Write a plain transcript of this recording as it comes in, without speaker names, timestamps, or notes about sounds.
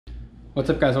What's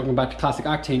up, guys? Welcome back to Classic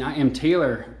Octane. I am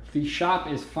Taylor. The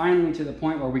shop is finally to the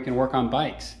point where we can work on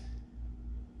bikes.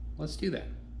 Let's do that.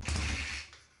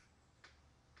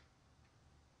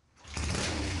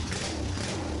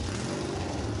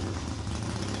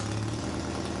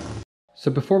 So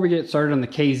before we get started on the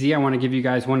KZ, I want to give you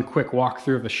guys one quick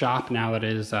walkthrough of the shop now that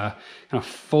it is kind of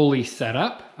fully set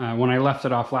up. When I left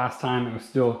it off last time, it was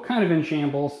still kind of in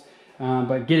shambles.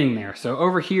 But getting there. So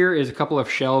over here is a couple of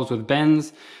shelves with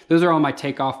bends. Those are all my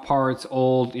takeoff parts,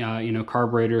 old,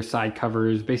 carburetors, side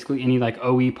covers, basically any like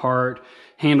OE part,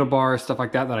 handlebars, stuff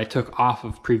like that that I took off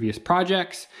of previous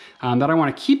projects that I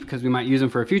want to keep because we might use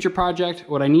them for a future project.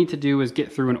 What I need to do is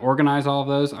get through and organize all of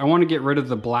those. I want to get rid of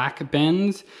the black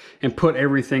bins and put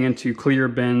everything into clear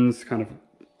bins, kind of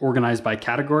organized by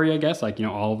category, I guess, like,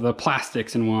 all of the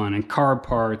plastics in one and carb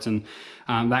parts and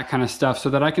that kind of stuff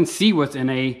so that I can see what's in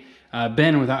a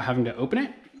bin without having to open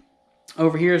it.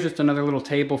 Over here is just another little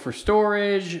table for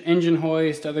storage, engine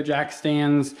hoist, other jack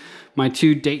stands, my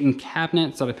two Dayton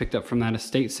cabinets that I picked up from that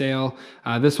estate sale.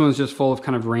 This one's just full of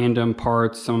kind of random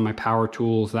parts, some of my power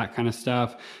tools, that kind of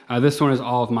stuff. This one is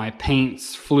all of my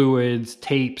paints, fluids,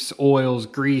 tapes, oils,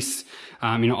 grease,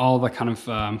 all the kind of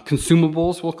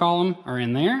consumables, we'll call them, are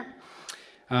in there.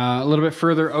 A little bit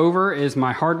further over is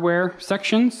my hardware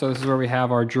section. So this is where we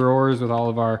have our drawers with all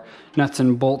of our nuts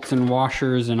and bolts and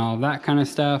washers and all of that kind of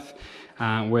stuff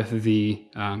with the,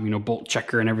 bolt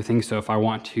checker and everything. So if I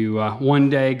want to one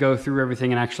day go through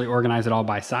everything and actually organize it all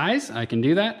by size, I can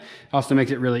do that. It also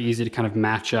makes it really easy to kind of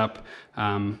match up,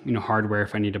 hardware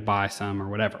if I need to buy some or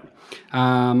whatever.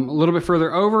 A little bit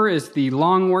further over is the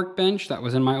long workbench that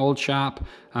was in my old shop.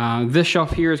 This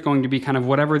shelf here is going to be kind of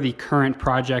whatever the current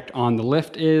project on the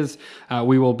lift is.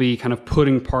 We will be kind of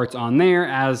putting parts on there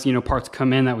as, parts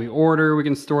come in that we order, we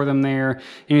can store them there.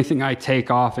 Anything I take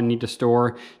off and need to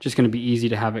store, just going to be easy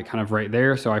to have it kind of right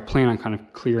there. So I plan on kind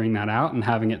of clearing that out and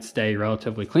having it stay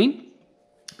relatively clean.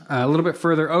 A little bit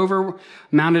further over,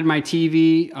 mounted my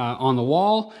TV on the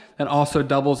wall. That also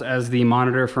doubles as the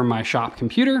monitor for my shop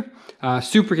computer.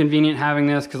 Super convenient having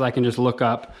this because I can just look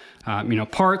up,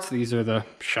 parts. These are the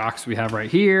shocks we have right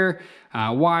here.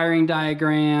 Wiring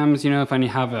diagrams. If I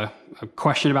have a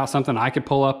question about something, I could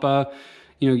pull up a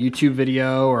YouTube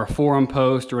video or a forum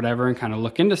post or whatever and kind of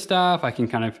look into stuff. I can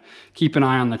kind of keep an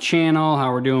eye on the channel,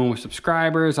 how we're doing with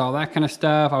subscribers, all that kind of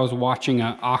stuff. I was watching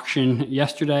an auction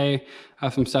yesterday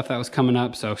of some stuff that was coming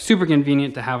up. So super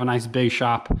convenient to have a nice big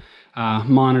shop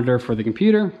monitor for the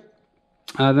computer.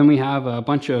 Then we have a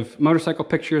bunch of motorcycle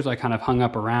pictures I kind of hung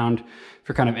up around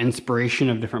for kind of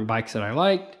inspiration of different bikes that I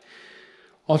liked.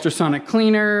 Ultrasonic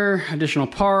cleaner, additional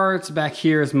parts. Back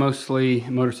here is mostly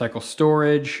motorcycle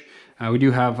storage. We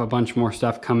do have a bunch more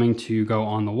stuff coming to go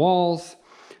on the walls.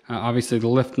 Obviously the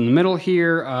lift in the middle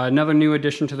here. Another new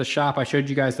addition to the shop. I showed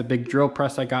you guys the big drill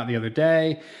press I got the other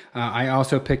day. I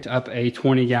also picked up a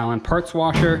 20-gallon parts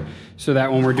washer so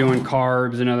that when we're doing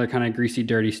carbs and other kind of greasy,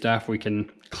 dirty stuff, we can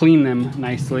clean them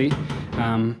nicely,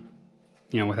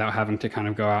 without having to kind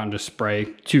of go out and just spray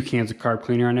 2 cans of carb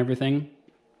cleaner on everything.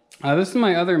 This is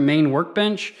my other main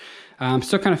workbench. I'm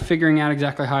still kind of figuring out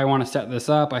exactly how I want to set this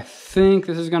up. I think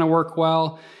this is going to work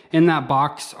well. In that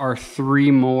box are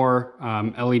 3 more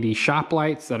LED shop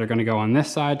lights that are going to go on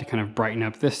this side to kind of brighten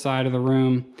up this side of the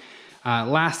room.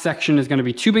 Last section is going to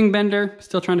be tubing bender.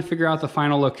 Still trying to figure out the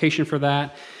final location for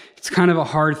that. It's kind of a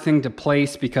hard thing to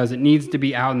place because it needs to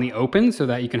be out in the open so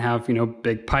that you can have,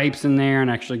 big pipes in there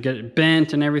and actually get it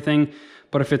bent and everything.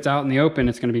 But if it's out in the open,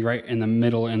 it's going to be right in the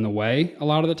middle in the way a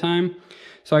lot of the time.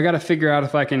 So I got to figure out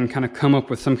if I can kind of come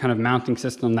up with some kind of mounting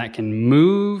system that can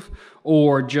move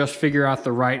or just figure out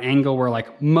the right angle where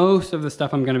like most of the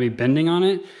stuff I'm going to be bending on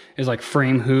it is like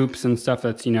frame hoops and stuff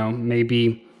that's,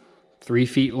 maybe 3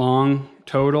 feet long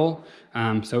total.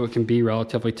 So it can be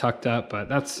relatively tucked up, but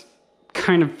that's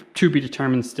kind of to be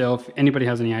determined still. If anybody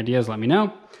has any ideas, let me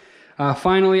know.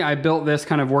 Finally, I built this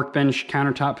kind of workbench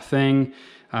countertop thing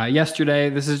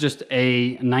yesterday. This is just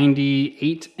a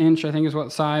 98-inch, I think is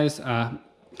what size,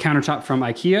 countertop from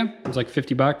IKEA. It was like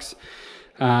 50 bucks.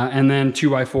 And then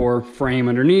 2x4 frame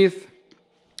underneath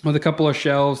with a couple of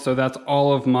shelves. So that's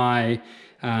all of my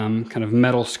kind of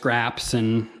metal scraps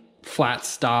and flat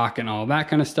stock and all that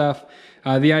kind of stuff.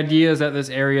 The idea is that this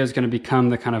area is going to become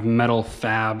the kind of metal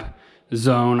fab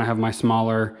zone. I have my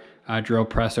smaller drill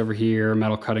press over here,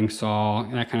 metal cutting saw,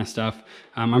 that kind of stuff.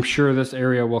 I'm sure this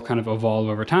area will kind of evolve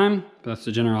over time, but that's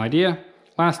the general idea.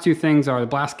 Last 2 things are the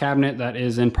blast cabinet that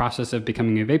is in process of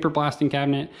becoming a vapor blasting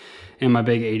cabinet, and my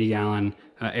big 80-gallon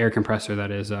air compressor that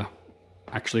is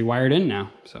actually wired in now.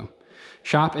 So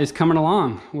shop is coming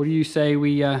along. What do you say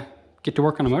we get to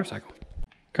work on a motorcycle?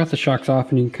 Got the shocks off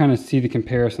and you can kind of see the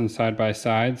comparison side by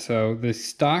side. So the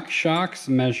stock shocks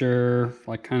measure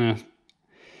like kind of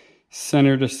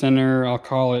center to center, I'll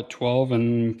call it 12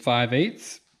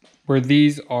 5/8, where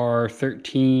these are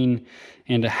 13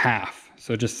 1/2.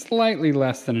 So just slightly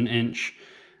less than an inch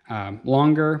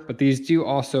longer, but these do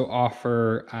also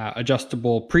offer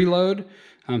adjustable preload.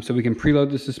 So we can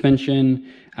preload the suspension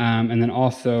and then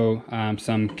also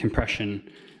some compression.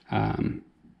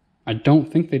 I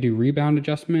don't think they do rebound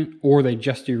adjustment, or they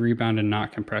just do rebound and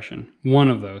not compression. One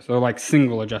of those. They're like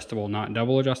single adjustable, not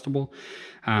double adjustable.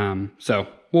 So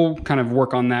we'll kind of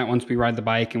work on that once we ride the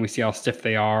bike and we see how stiff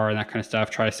they are and that kind of stuff.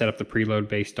 Try to set up the preload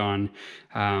based on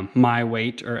my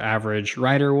weight or average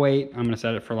rider weight. I'm going to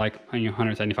set it for like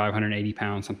 175, 180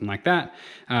 pounds, something like that.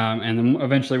 And then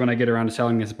eventually when I get around to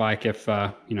selling this bike, if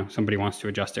somebody wants to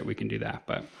adjust it, we can do that.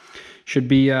 But should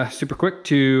be super quick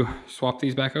to swap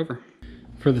these back over.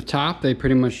 For the top, they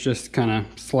pretty much just kind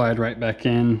of slide right back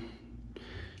in.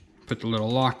 Put the little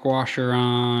lock washer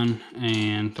on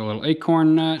and the little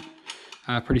acorn nut.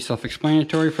 Pretty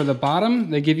self-explanatory. For the bottom,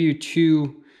 they give you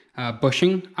two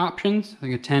bushing options, I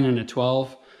think a 10 and a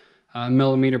 12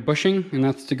 millimeter bushing, and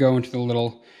that's to go into the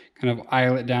little kind of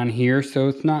eyelet down here. So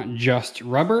it's not just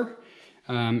rubber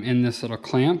in this little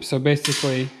clamp. So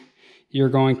basically, you're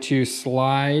going to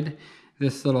slide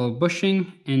this little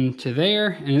bushing into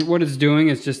there, and what it's doing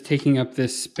is just taking up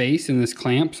this space in this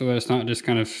clamp so that it's not just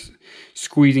kind of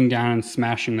squeezing down and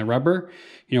smashing the rubber.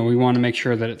 We want to make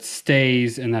sure that it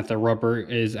stays and that the rubber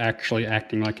is actually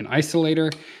acting like an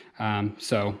isolator.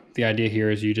 So the idea here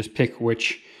is you just pick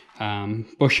which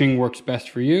bushing works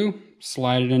best for you,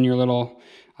 slide it in your little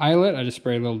eyelet. I just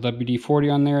spray a little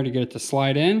WD-40 on there to get it to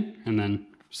slide in, and then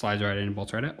slides right in and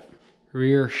bolts right out.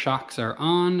 Rear shocks are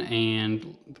on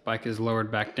and the bike is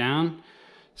lowered back down.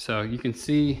 So you can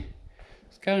see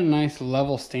it's got a nice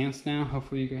level stance now.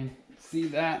 Hopefully you can see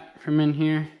that from in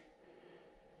here.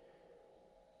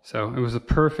 So it was a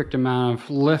perfect amount of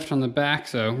lift on the back.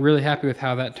 So really happy with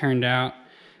how that turned out.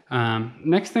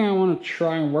 Next thing I want to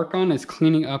try and work on is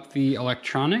cleaning up the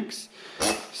electronics.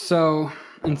 So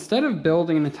instead of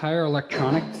building an entire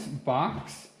electronics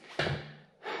box,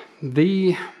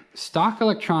 the stock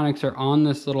electronics are on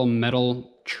this little metal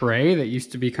tray that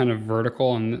used to be kind of vertical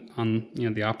on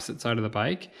the opposite side of the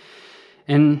bike.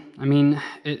 And I mean,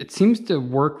 it seems to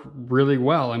work really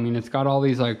well. I mean, it's got all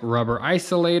these like rubber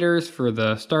isolators for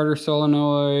the starter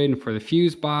solenoid and for the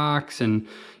fuse box, and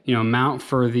mount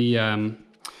for the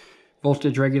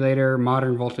voltage regulator,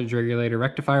 modern voltage regulator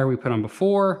rectifier we put on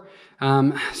before.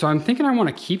 So I'm thinking I want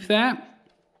to keep that.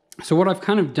 So what I've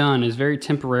kind of done is very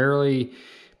temporarily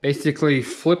basically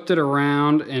flipped it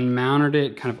around and mounted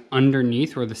it kind of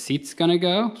underneath where the seat's gonna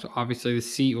go. So obviously the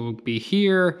seat will be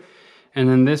here, and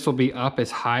then this will be up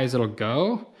as high as it'll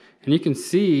go. And you can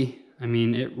see, I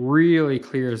mean, it really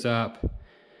clears up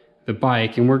the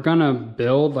bike. And we're gonna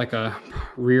build like a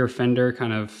rear fender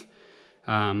kind of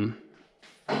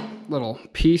little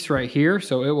piece right here.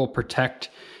 So it will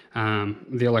protect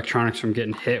the electronics from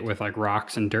getting hit with like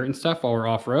rocks and dirt and stuff while we're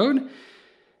off-road.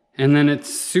 And then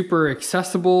it's super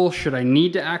accessible. Should I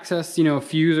need to access, a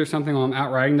fuse or something while I'm out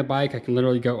riding the bike, I can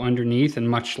literally go underneath and,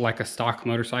 much like a stock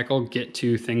motorcycle, get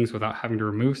to things without having to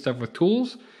remove stuff with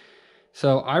tools.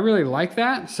 So I really like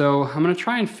that. So I'm gonna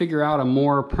try and figure out a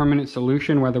more permanent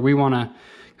solution, whether we wanna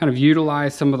kind of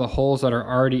utilize some of the holes that are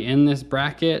already in this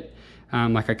bracket,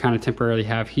 like I kind of temporarily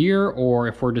have here, or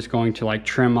if we're just going to like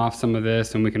trim off some of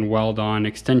this and we can weld on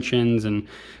extensions. And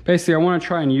basically I wanna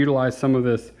try and utilize some of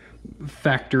this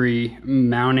factory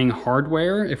mounting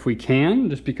hardware if we can,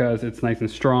 just because it's nice and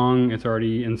strong, it's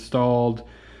already installed.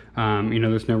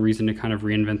 There's no reason to kind of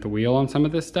reinvent the wheel on some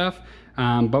of this stuff.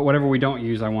 But whatever we don't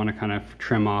use, I want to kind of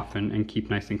trim off and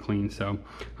keep nice and clean. So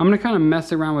I'm going to kind of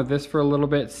mess around with this for a little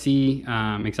bit, see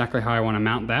exactly how I want to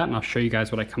mount that, and I'll show you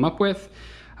guys what I come up with.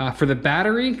 For the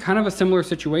battery, kind of a similar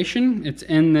situation. It's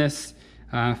in this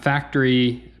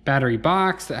factory battery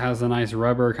box that has a nice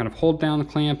rubber kind of hold down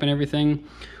clamp and everything.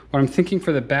 What I'm thinking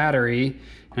for the battery,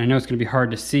 and I know it's going to be hard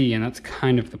to see, and that's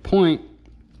kind of the point,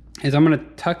 is I'm going to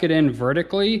tuck it in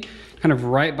vertically, kind of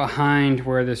right behind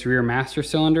where this rear master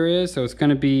cylinder is. So it's going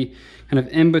to be kind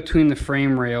of in between the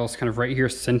frame rails, kind of right here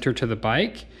center to the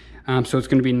bike. So it's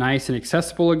going to be nice and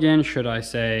accessible again, should I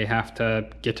say have to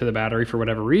get to the battery for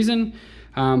whatever reason.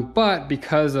 But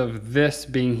because of this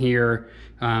being here,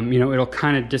 it'll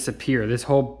kind of disappear. This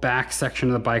whole back section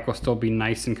of the bike will still be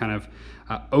nice and kind of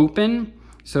open.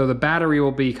 So the battery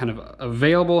will be kind of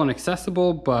available and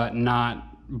accessible, but not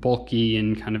bulky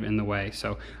and kind of in the way.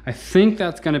 So I think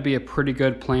that's going to be a pretty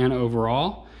good plan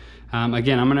overall.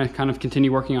 Again, I'm going to kind of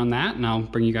continue working on that, and I'll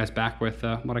bring you guys back with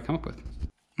what I come up with.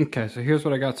 Okay, so here's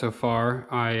what I got so far.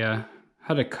 I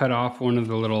had to cut off one of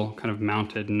the little kind of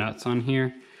mounted nuts on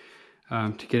here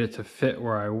to get it to fit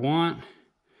where I want.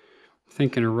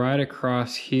 Thinking right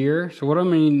across here. So what I'm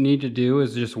going to need to do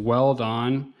is just weld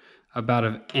on about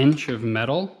an inch of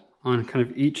metal on kind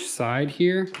of each side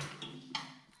here.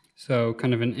 So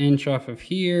kind of an inch off of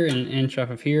here and an inch off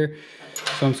of here.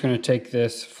 So I'm just going to take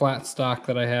this flat stock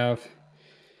that I have,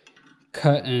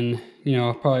 cut and,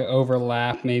 I'll probably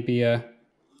overlap maybe a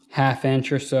 ½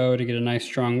 inch or so to get a nice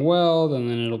strong weld, and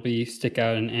then it'll stick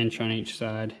out an inch on each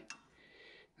side.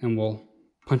 And we'll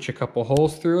punch a couple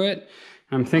holes through it.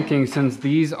 I'm thinking since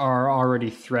these are already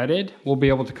threaded, we'll be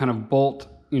able to kind of bolt,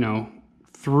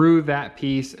 through that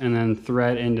piece and then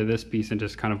thread into this piece and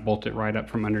just kind of bolt it right up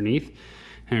from underneath,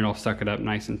 and it'll suck it up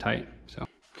nice and tight. So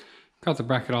got the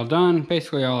bracket all done.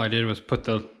 Basically all I did was put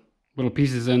the little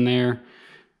pieces in there,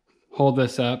 hold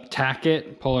this up, tack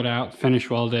it, pull it out, finish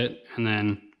weld it, and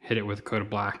then hit it with a coat of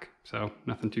black. So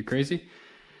nothing too crazy.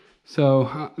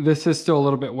 So this is still a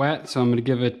little bit wet, so I'm going to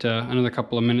give it another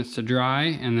couple of minutes to dry,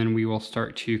 and then we will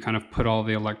start to kind of put all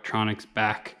the electronics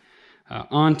back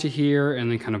onto here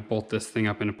and then kind of bolt this thing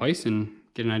up into place and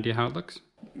get an idea how it looks.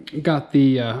 Got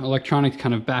the electronics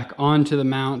kind of back onto the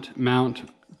mount,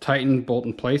 tightened, bolt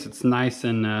in place. It's nice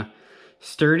and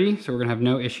sturdy, so we're going to have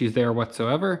no issues there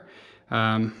whatsoever.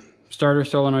 Starter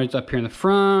solenoids up here in the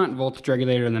front, voltage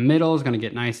regulator in the middle is going to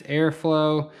get nice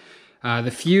airflow. The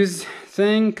fuse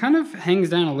thing kind of hangs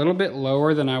down a little bit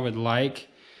lower than I would like.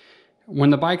 When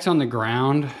the bike's on the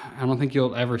ground, I don't think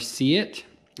you'll ever see it.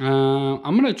 I'm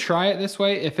going to try it this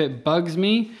way. If it bugs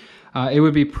me, it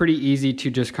would be pretty easy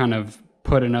to just kind of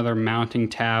put another mounting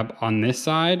tab on this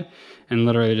side and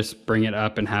literally just bring it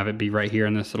up and have it be right here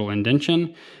in this little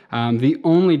indentation. The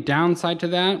only downside to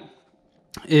that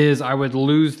is I would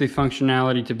lose the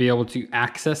functionality to be able to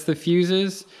access the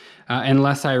fuses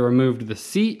unless I removed the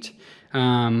seat.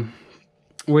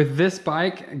 With this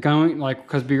bike going,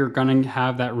 because we're going to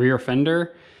have that rear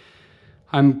fender,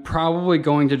 I'm probably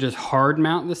going to just hard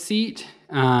mount the seat.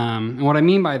 And what I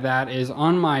mean by that is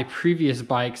on my previous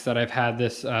bikes that I've had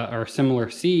this or similar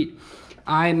seat,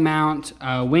 I mount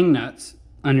wing nuts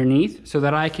underneath so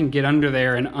that I can get under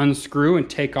there and unscrew and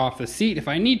take off the seat if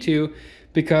I need to,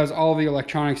 because all the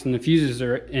electronics and the fuses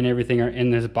and everything are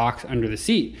in this box under the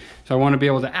seat. So I want to be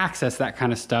able to access that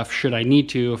kind of stuff should I need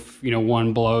to if,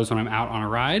 one blows when I'm out on a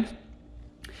ride.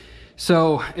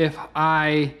 So if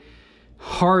I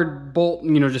hard bolt,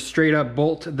 just straight up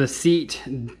bolt the seat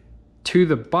to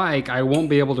the bike, I won't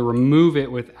be able to remove it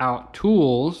without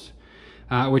tools,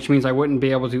 which means I wouldn't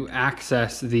be able to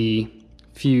access the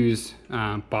fuse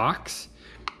box.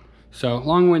 So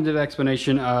long-winded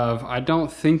explanation of I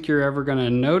don't think you're ever going to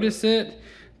notice it,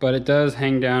 but it does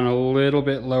hang down a little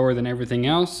bit lower than everything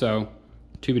else. So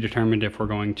to be determined if we're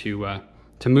going to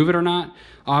move it or not.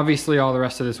 Obviously all the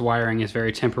rest of this wiring is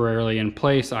very temporarily in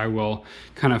place. I will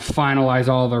kind of finalize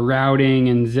all the routing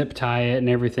and zip tie it and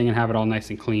everything and have it all nice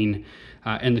and clean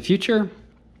in the future.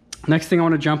 Next thing I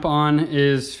want to jump on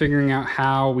is figuring out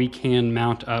how we can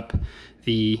mount up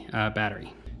the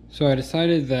battery. So I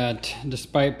decided that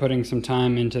despite putting some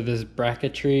time into this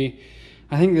bracketry,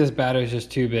 I think this battery is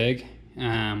just too big.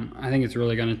 I think it's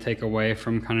really going to take away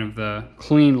from kind of the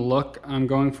clean look I'm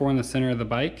going for in the center of the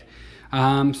bike.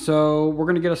 So we're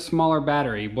going to get a smaller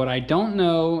battery. What I don't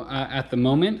know at the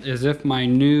moment is if my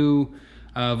new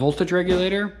voltage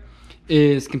regulator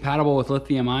is compatible with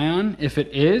lithium ion. If it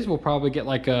is, we'll probably get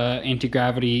like a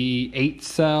anti-gravity 8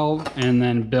 cell and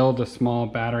then build a small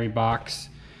battery box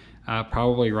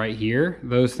probably right here.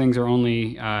 Those things are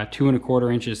only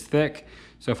 2¼ inches thick.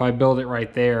 So if I build it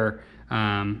right there,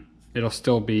 it'll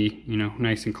still be,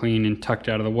 nice and clean and tucked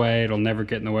out of the way. It'll never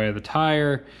get in the way of the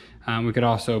tire. We could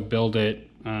also build it,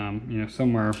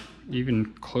 somewhere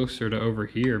even closer to over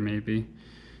here, maybe.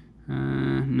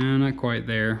 No, not quite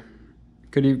there.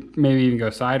 Could maybe even go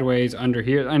sideways under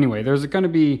here. Anyway, there's going to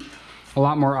be a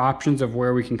lot more options of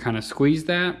where we can kind of squeeze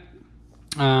that.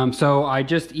 So I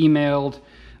just emailed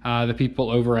the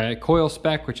people over at Coil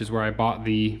Spec, which is where I bought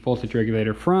the voltage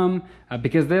regulator from,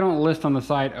 because they don't list on the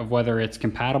site of whether it's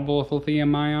compatible with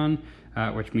lithium ion,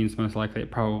 which means most likely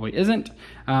it probably isn't.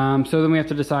 So then we have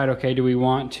to decide, okay, do we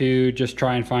want to just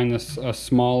try and find this a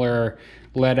smaller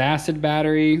lead acid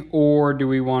battery, or do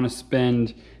we want to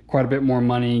spend quite a bit more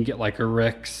money and get like a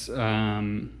Rix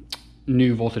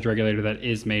new voltage regulator that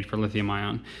is made for lithium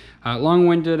ion?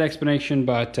 Long-winded explanation,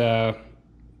 but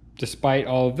despite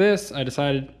all of this, I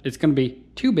decided it's going to be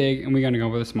too big and we're going to go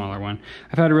with a smaller one.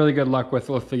 I've had really good luck with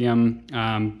lithium.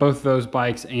 Both those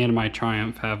bikes and my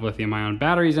Triumph have lithium ion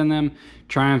batteries in them.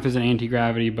 Triumph is an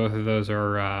anti-gravity. Both of those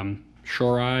are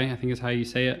Shorai, I think is how you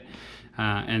say it.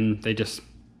 And they just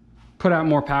put out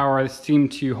more power. They seem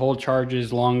to hold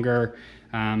charges longer.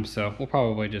 So we'll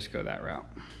probably just go that route.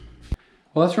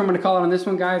 Well, that's where I'm going to call it on this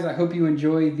one, guys. I hope you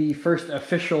enjoyed the first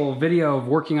official video of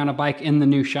working on a bike in the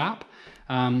new shop.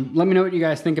 Let me know what you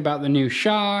guys think about the new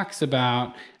shocks,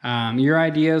 about your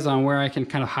ideas on where I can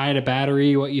kind of hide a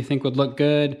battery, what you think would look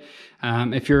good.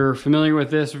 If you're familiar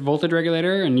with this voltage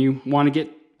regulator and you want to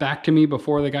get back to me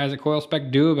before the guys at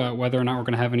CoilSpec do about whether or not we're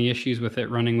going to have any issues with it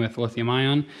running with lithium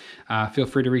ion, feel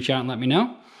free to reach out and let me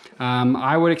know.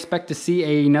 I would expect to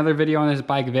see another video on this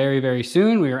bike very, very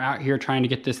soon. We are out here trying to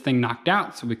get this thing knocked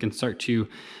out so we can start to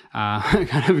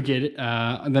kind of get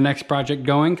the next project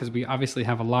going, because we obviously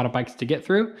have a lot of bikes to get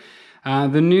through.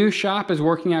 The new shop is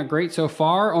working out great so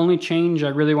far. Only change I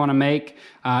really want to make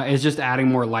is just adding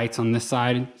more lights on this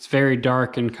side. It's very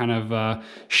dark and kind of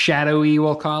shadowy,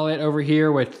 we'll call it, over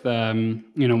here with,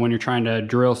 you know, when you're trying to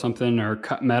drill something or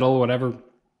cut metal, whatever.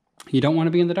 You don't want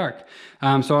to be in the dark.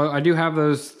 So I do have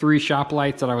those 3 shop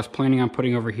lights that I was planning on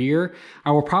putting over here.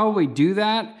 I will probably do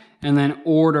that and then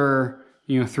order,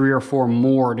 you know, 3 or 4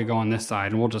 more to go on this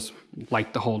side, and we'll just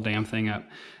light the whole damn thing up.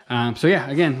 So yeah,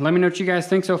 again, let me know what you guys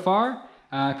think so far.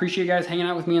 I appreciate you guys hanging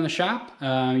out with me in the shop.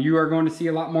 You are going to see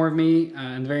a lot more of me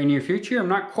in the very near future. I'm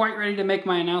not quite ready to make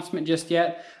my announcement just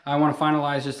yet. I want to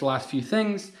finalize just the last few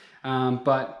things,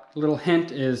 but a little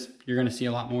hint is you're going to see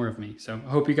a lot more of me. So I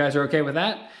hope you guys are okay with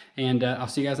that, and I'll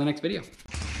see you guys in the next video.